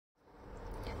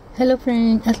Hello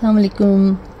friends, Assalamu alaikum.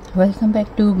 Welcome back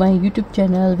to my YouTube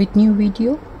channel with new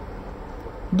video.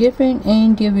 Dear friend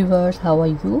and dear viewers, how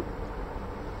are you?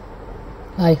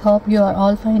 I hope you are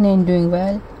all fine and doing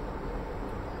well.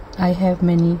 I have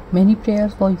many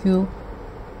prayers for you.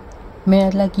 May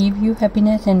Allah give you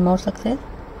happiness and more success.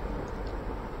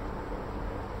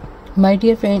 My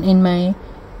dear friend and my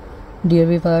dear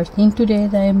viewers, in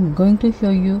today's I am going to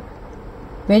show you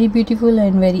very beautiful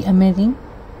and very amazing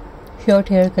short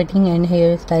hair cutting and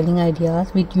hair styling ideas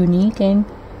with unique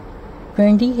and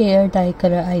trendy hair dye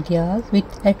color ideas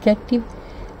with attractive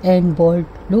and bold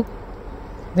look.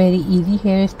 Very easy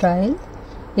hairstyles,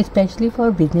 especially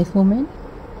for businesswomen.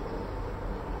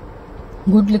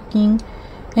 Good looking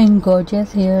and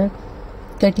gorgeous hair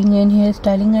cutting and hair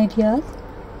styling ideas.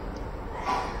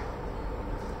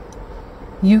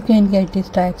 You can get these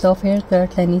types of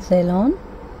haircuts any salon.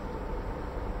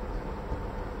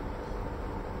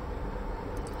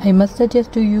 I must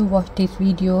suggest to you watch this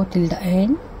video till the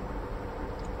end.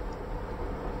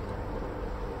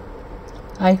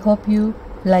 I hope you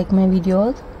like my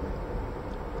videos.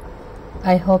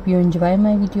 I hope you enjoy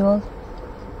my videos.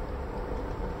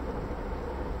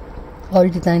 All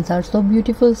designs are so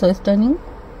beautiful, so stunning.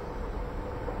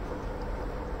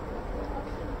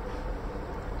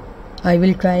 I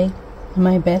will try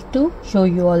my best to show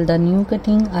you all the new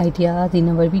cutting ideas in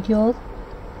our videos.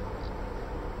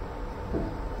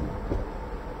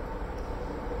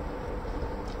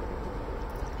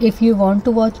 If you want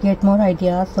to get more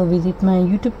ideas, so visit my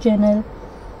YouTube channel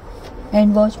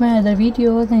and watch my other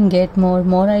videos and get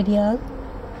more ideas.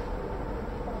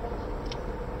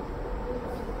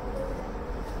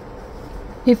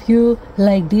 If you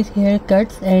like these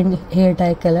haircuts and hair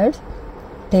dye colors,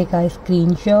 take a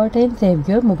screenshot and save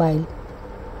your mobile.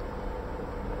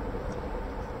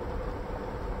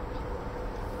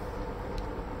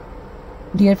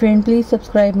 Dear friend, please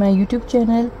subscribe my YouTube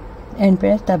channel and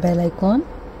press the bell icon.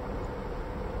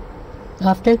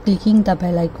 After clicking the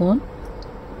bell icon,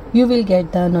 you will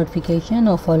get the notification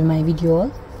of all my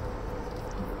videos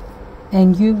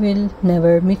and you will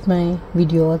never miss my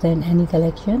videos and any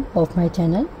collection of my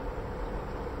channel.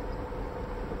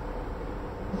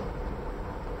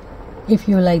 If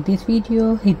you like this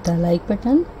video, hit the like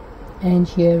button and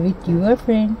share with your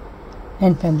friends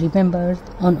and family members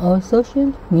on all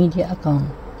social media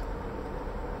accounts.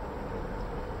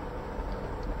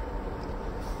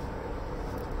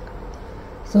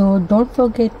 So don't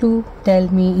forget to tell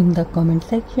me in the comment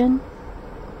section.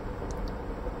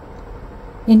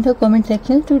 In the comment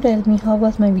section to tell me how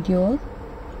was my video.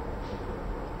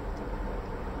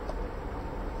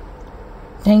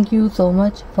 Thank you so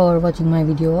much for watching my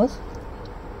videos.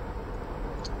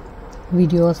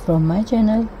 Videos from my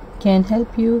channel can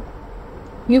help you.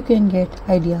 You can get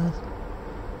ideas.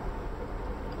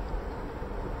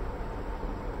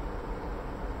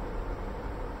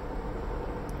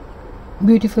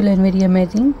 Beautiful and very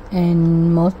amazing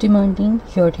and most demanding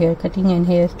short hair cutting and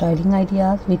hair styling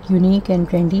ideas with unique and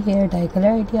trendy hair dye color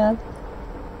ideas.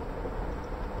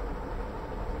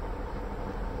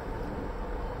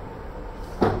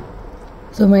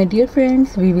 So my dear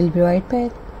friends, we will be right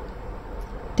back.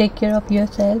 Take care of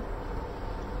yourself.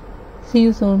 See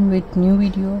you soon with new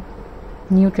video,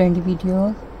 new trendy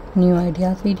videos, new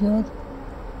ideas videos.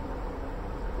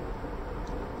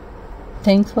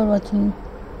 Thanks for watching.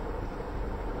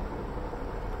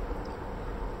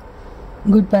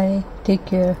 Goodbye, take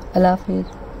care, Allah Hafiz.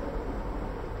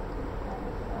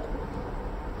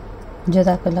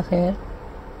 Jazakallah khair.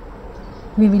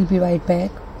 We will be right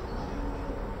back.